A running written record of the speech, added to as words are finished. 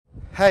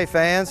Hey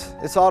fans,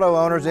 it's Auto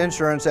Owners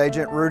Insurance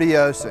Agent Rudy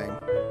Osing.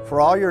 For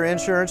all your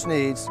insurance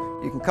needs,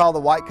 you can call the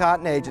White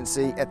Cotton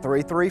Agency at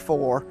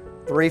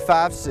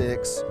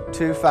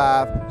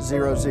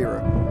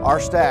 334-356-2500. Our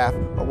staff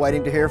are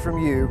waiting to hear from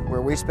you,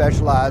 where we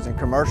specialize in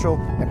commercial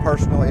and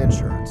personal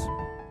insurance.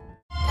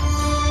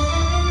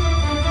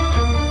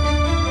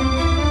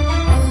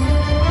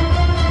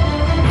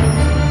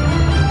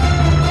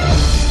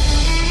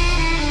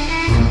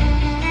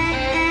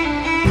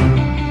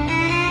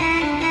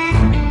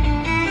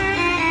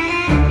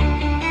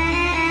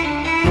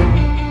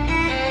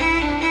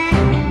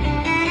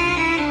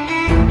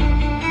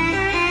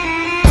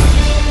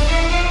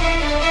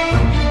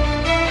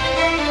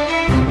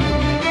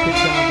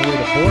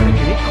 And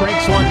he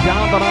cranks one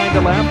down behind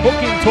the left,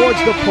 hooking towards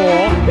the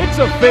pole. It's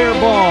a fair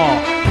ball.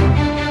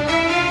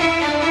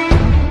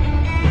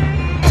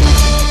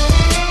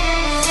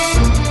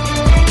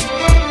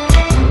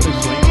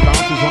 Swings,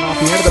 bounces one off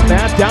the end of the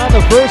bat, down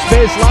the first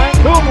base line.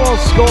 Who will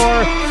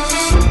score?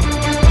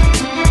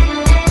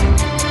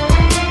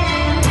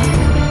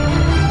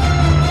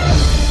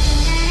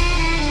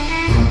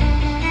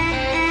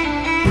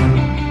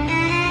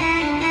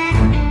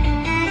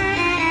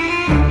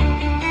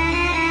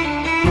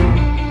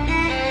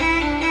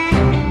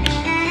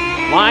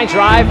 Line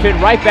drive, hit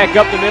right back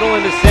up the middle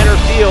into center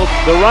field.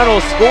 The run will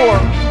score.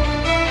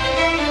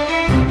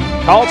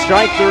 Called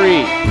strike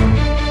three.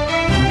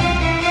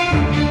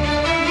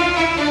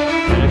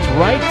 And it's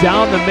right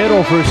down the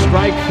middle for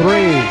strike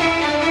three.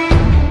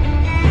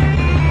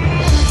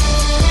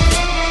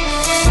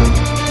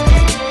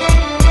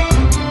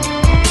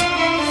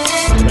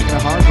 Making a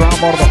hard ground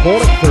ball to the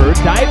holding third.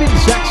 Diving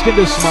Sexton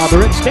to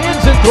smother it.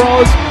 Stands and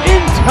throws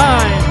in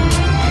time.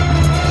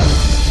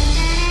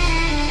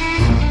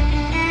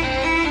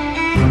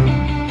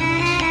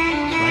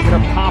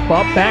 Pop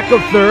up, back of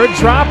third,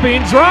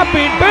 dropping,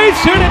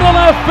 base hit into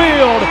left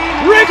field.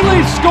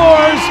 Wrigley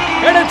scores,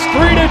 and it's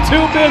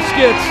 3-2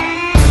 Biscuits.